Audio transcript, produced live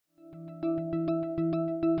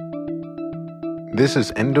This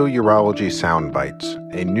is Endourology Soundbites,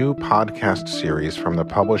 a new podcast series from the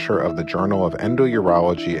publisher of the Journal of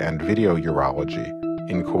Endourology and Video Urology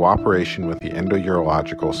in cooperation with the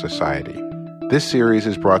Endourological Society. This series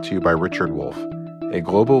is brought to you by Richard Wolf, a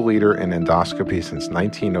global leader in endoscopy since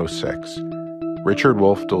 1906. Richard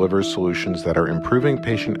Wolf delivers solutions that are improving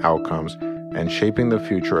patient outcomes and shaping the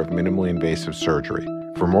future of minimally invasive surgery.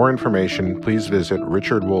 For more information, please visit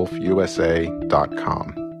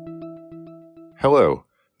richardwolfusa.com. Hello,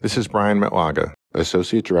 this is Brian Metlaga,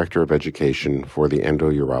 Associate Director of Education for the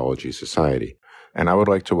Endourology Society, and I would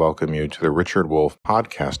like to welcome you to the Richard Wolf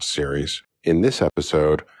podcast series. In this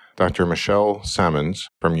episode, Dr. Jo Semins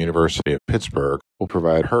from University of Pittsburgh will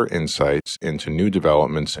provide her insights into new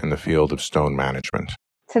developments in the field of stone management.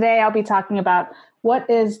 Today, I'll be talking about what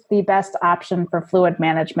is the best option for fluid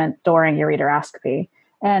management during ureteroscopy.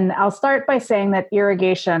 And I'll start by saying that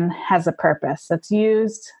irrigation has a purpose. It's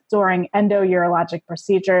used during endourologic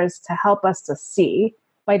procedures to help us to see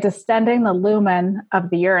by distending the lumen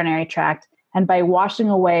of the urinary tract and by washing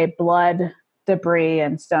away blood, debris,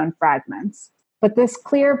 and stone fragments. But this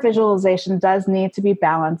clear visualization does need to be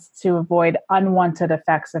balanced to avoid unwanted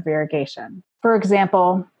effects of irrigation. For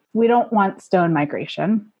example, we don't want stone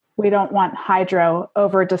migration. We don't want hydro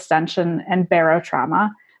over-distension and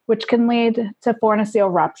barotrauma, which can lead to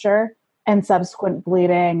fornicel rupture and subsequent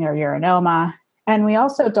bleeding or urinoma. And we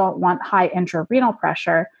also don't want high intrarenal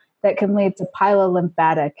pressure that can lead to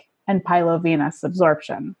pylolymphatic and pylovenous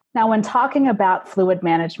absorption. Now, when talking about fluid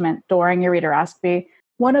management during ureteroscopy,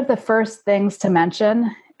 one of the first things to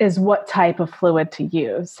mention is what type of fluid to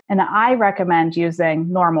use. And I recommend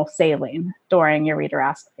using normal saline during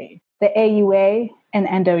ureteroscopy. The AUA and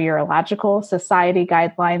Endourological Society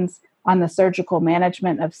guidelines on the surgical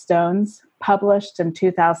management of stones, published in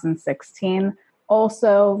 2016,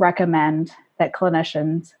 also recommend that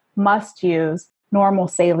clinicians must use normal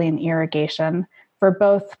saline irrigation for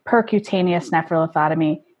both percutaneous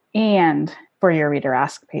nephrolithotomy and for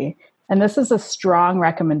ureteroscopy. And this is a strong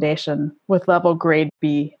recommendation with level grade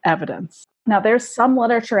B evidence. Now, there's some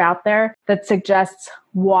literature out there that suggests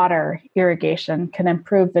water irrigation can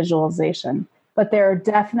improve visualization, but there are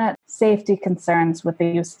definite safety concerns with the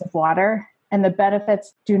use of water, and the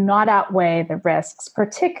benefits do not outweigh the risks,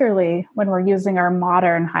 particularly when we're using our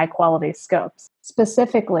modern high-quality scopes.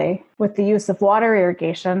 Specifically, with the use of water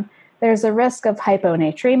irrigation, there's a risk of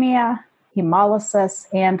hyponatremia, hemolysis,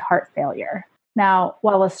 and heart failure. Now,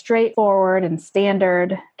 while a straightforward and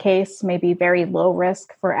standard case may be very low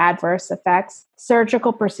risk for adverse effects,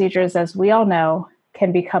 surgical procedures, as we all know,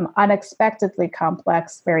 can become unexpectedly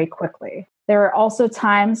complex very quickly. There are also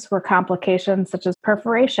times where complications such as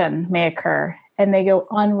perforation may occur, and they go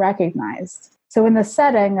unrecognized. So in the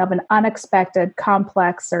setting of an unexpected,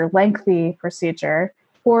 complex, or lengthy procedure,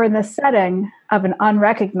 or in the setting of an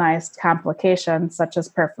unrecognized complication such as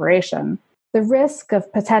perforation, the risk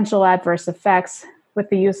of potential adverse effects with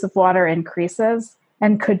the use of water increases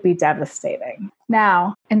and could be devastating.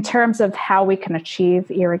 Now, in terms of how we can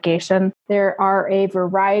achieve irrigation, there are a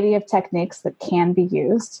variety of techniques that can be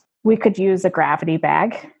used. We could use a gravity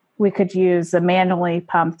bag. We could use a manually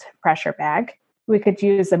pumped pressure bag. We could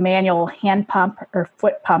use a manual hand pump or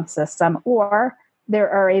foot pump system, or there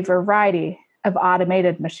are a variety of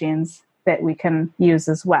automated machines that we can use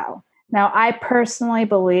as well. Now, I personally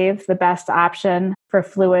believe the best option for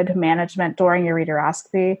fluid management during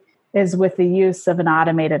ureteroscopy is with the use of an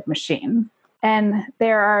automated machine. And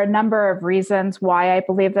there are a number of reasons why I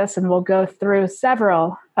believe this, and we'll go through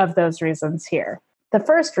several of those reasons here. The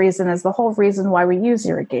first reason is the whole reason why we use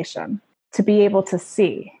irrigation, to be able to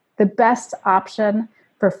see. The best option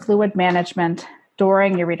for fluid management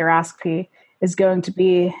during ureteroscopy is going to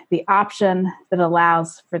be the option that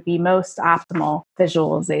allows for the most optimal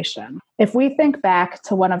visualization. If we think back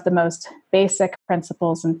to one of the most basic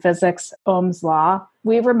principles in physics, Ohm's law,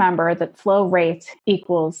 we remember that flow rate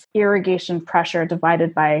equals irrigation pressure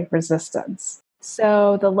divided by resistance.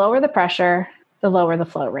 So the lower the pressure, the lower the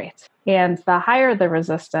flow rate. And the higher the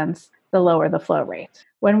resistance, the lower the flow rate.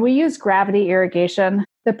 When we use gravity irrigation,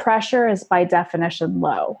 the pressure is by definition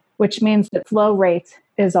low, which means that flow rate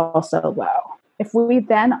is also low. If we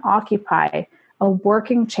then occupy a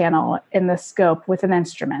working channel in the scope with an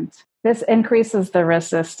instrument, this increases the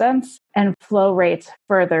resistance and flow rate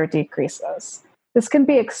further decreases. This can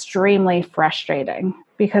be extremely frustrating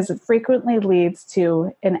because it frequently leads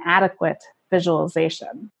to inadequate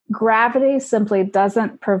visualization. Gravity simply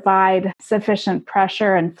doesn't provide sufficient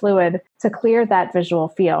pressure and fluid to clear that visual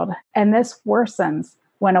field, and this worsens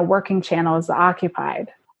when a working channel is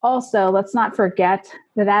occupied. Also, let's not forget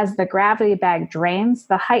that as the gravity bag drains,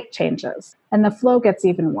 the height changes and the flow gets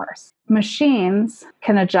even worse. Machines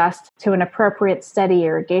can adjust to an appropriate steady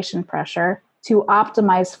irrigation pressure to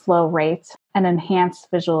optimize flow rate and enhance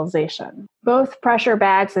visualization. Both pressure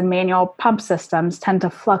bags and manual pump systems tend to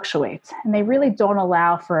fluctuate, and they really don't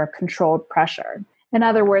allow for a controlled pressure. In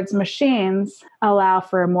other words, machines allow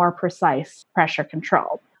for a more precise pressure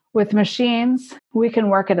control. With machines, we can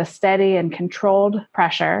work at a steady and controlled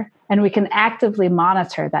pressure, and we can actively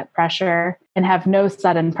monitor that pressure and have no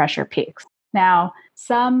sudden pressure peaks. Now,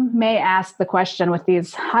 some may ask the question, with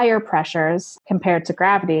these higher pressures compared to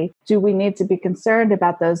gravity, do we need to be concerned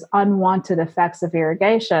about those unwanted effects of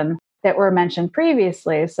irrigation that were mentioned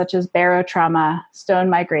previously, such as barotrauma, stone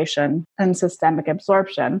migration, and systemic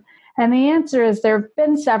absorption? And the answer is there have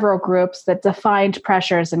been several groups that defined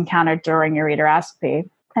pressures encountered during ureteroscopy.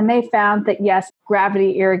 And they found that, yes,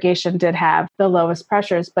 gravity irrigation did have the lowest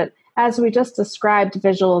pressures, but as we just described,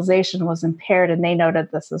 visualization was impaired, and they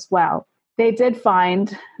noted this as well. They did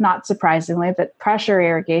find, not surprisingly, that pressure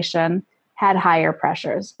irrigation had higher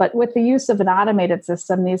pressures, but with the use of an automated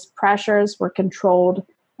system, these pressures were controlled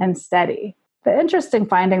and steady. The interesting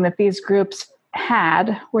finding that these groups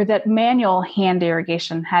had were that manual hand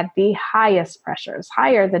irrigation had the highest pressures,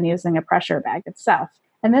 higher than using a pressure bag itself.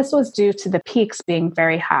 And this was due to the peaks being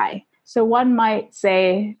very high. So one might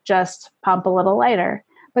say just pump a little lighter,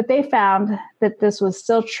 but they found that this was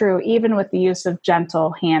still true even with the use of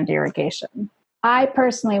gentle hand irrigation. I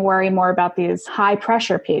personally worry more about these high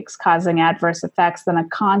pressure peaks causing adverse effects than a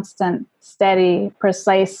constant, steady,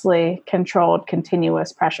 precisely controlled,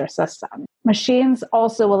 continuous pressure system. Machines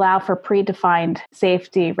also allow for predefined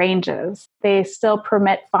safety ranges. They still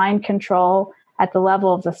permit fine control at the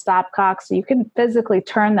level of the stopcock, so you can physically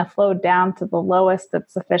turn the flow down to the lowest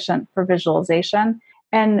that's sufficient for visualization.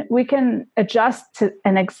 And we can adjust to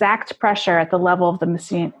an exact pressure at the level of the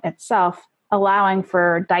machine itself, allowing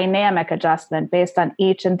for dynamic adjustment based on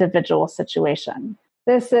each individual situation.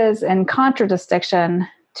 This is in contradistinction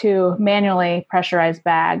to manually pressurized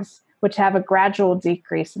bags, which have a gradual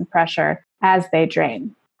decrease in pressure as they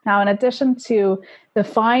drain. Now, in addition to the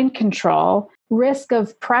fine control, risk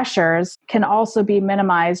of pressures can also be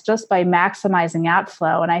minimized just by maximizing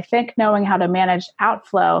outflow. And I think knowing how to manage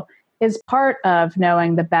outflow is part of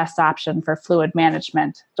knowing the best option for fluid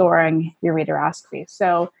management during ureteroscopy.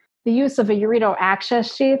 So the use of a ureteral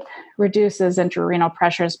access sheath reduces intrarenal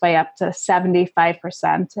pressures by up to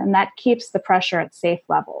 75%, and that keeps the pressure at safe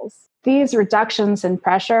levels. These reductions in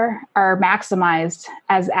pressure are maximized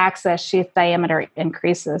as access sheath diameter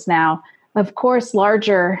increases. Now, of course,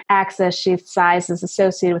 larger access sheath size is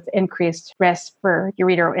associated with increased risk for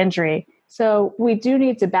ureteral injury. So we do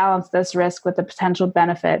need to balance this risk with the potential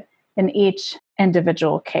benefit in each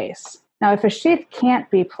individual case. Now, if a sheath can't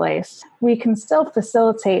be placed, we can still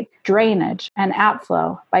facilitate drainage and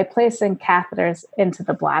outflow by placing catheters into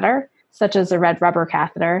the bladder, such as a red rubber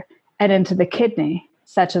catheter, and into the kidney,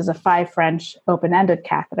 such as a 5 French open-ended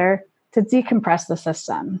catheter, to decompress the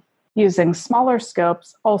system. Using smaller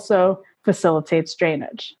scopes also facilitates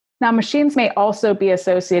drainage. Now, machines may also be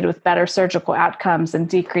associated with better surgical outcomes and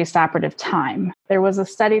decreased operative time. There was a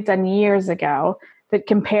study done years ago that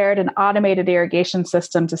compared an automated irrigation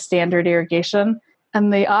system to standard irrigation,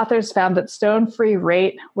 and the authors found that stone-free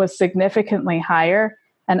rate was significantly higher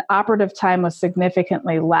and operative time was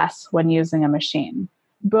significantly less when using a machine.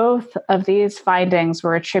 Both of these findings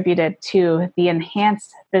were attributed to the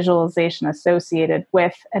enhanced visualization associated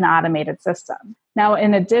with an automated system. Now,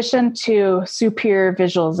 in addition to superior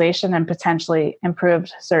visualization and potentially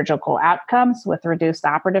improved surgical outcomes with reduced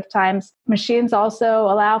operative times, machines also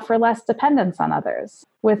allow for less dependence on others.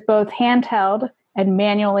 With both handheld and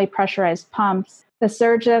manually pressurized pumps, the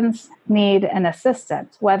surgeons need an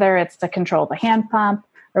assistant, whether it's to control the hand pump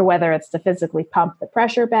or whether it's to physically pump the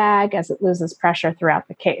pressure bag as it loses pressure throughout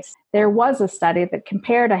the case. There was a study that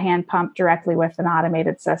compared a hand pump directly with an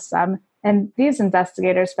automated system, and these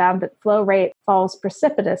investigators found that flow rate falls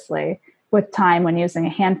precipitously with time when using a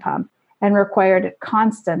hand pump and required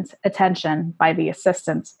constant attention by the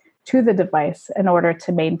assistant to the device in order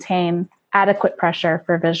to maintain adequate pressure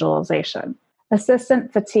for visualization.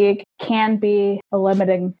 Assistant fatigue can be a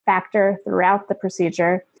limiting factor throughout the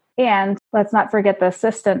procedure. And let's not forget the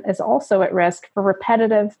assistant is also at risk for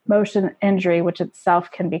repetitive motion injury, which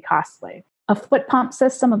itself can be costly. A foot pump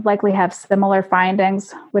system would likely have similar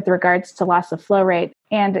findings with regards to loss of flow rate,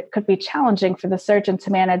 and it could be challenging for the surgeon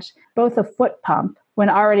to manage both a foot pump when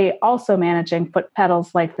already also managing foot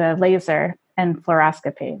pedals like the laser and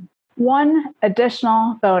fluoroscopy. One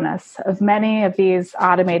additional bonus of many of these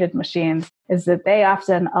automated machines is that they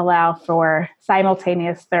often allow for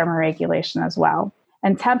simultaneous thermoregulation as well.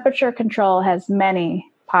 And temperature control has many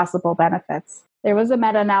possible benefits. There was a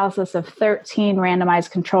meta-analysis of 13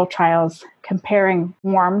 randomized control trials comparing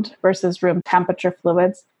warmed versus room temperature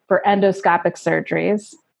fluids for endoscopic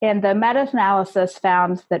surgeries. And the meta-analysis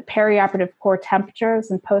found that perioperative core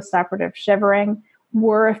temperatures and postoperative shivering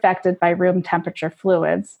were affected by room temperature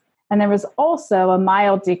fluids. And there was also a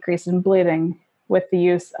mild decrease in bleeding with the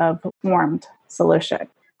use of warmed solution.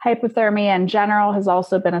 Hypothermia in general has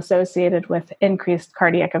also been associated with increased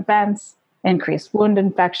cardiac events, increased wound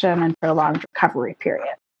infection, and prolonged recovery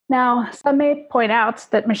period. Now, some may point out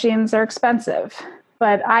that machines are expensive,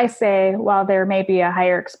 but I say while there may be a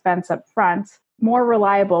higher expense up front, more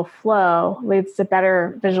reliable flow leads to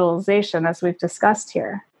better visualization, as we've discussed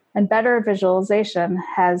here. And better visualization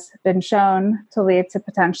has been shown to lead to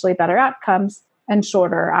potentially better outcomes and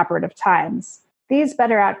shorter operative times. These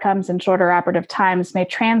better outcomes and shorter operative times may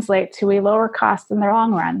translate to a lower cost in the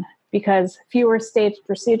long run because fewer staged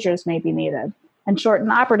procedures may be needed. And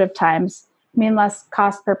shortened operative times mean less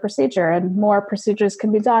cost per procedure and more procedures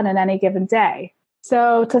can be done in any given day.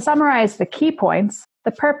 So to summarize the key points,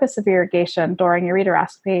 the purpose of irrigation during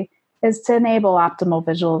ureteroscopy is to enable optimal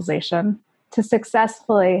visualization to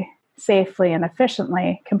successfully, safely, and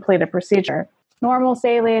efficiently complete a procedure. Normal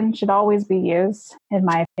saline should always be used, in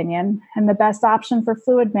my opinion, and the best option for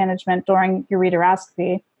fluid management during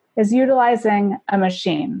ureteroscopy is utilizing a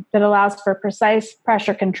machine that allows for precise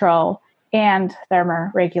pressure control and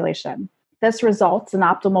thermoregulation. This results in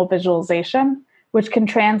optimal visualization, which can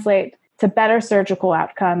translate to better surgical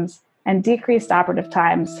outcomes and decreased operative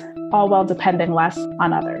times, all while depending less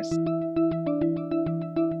on others.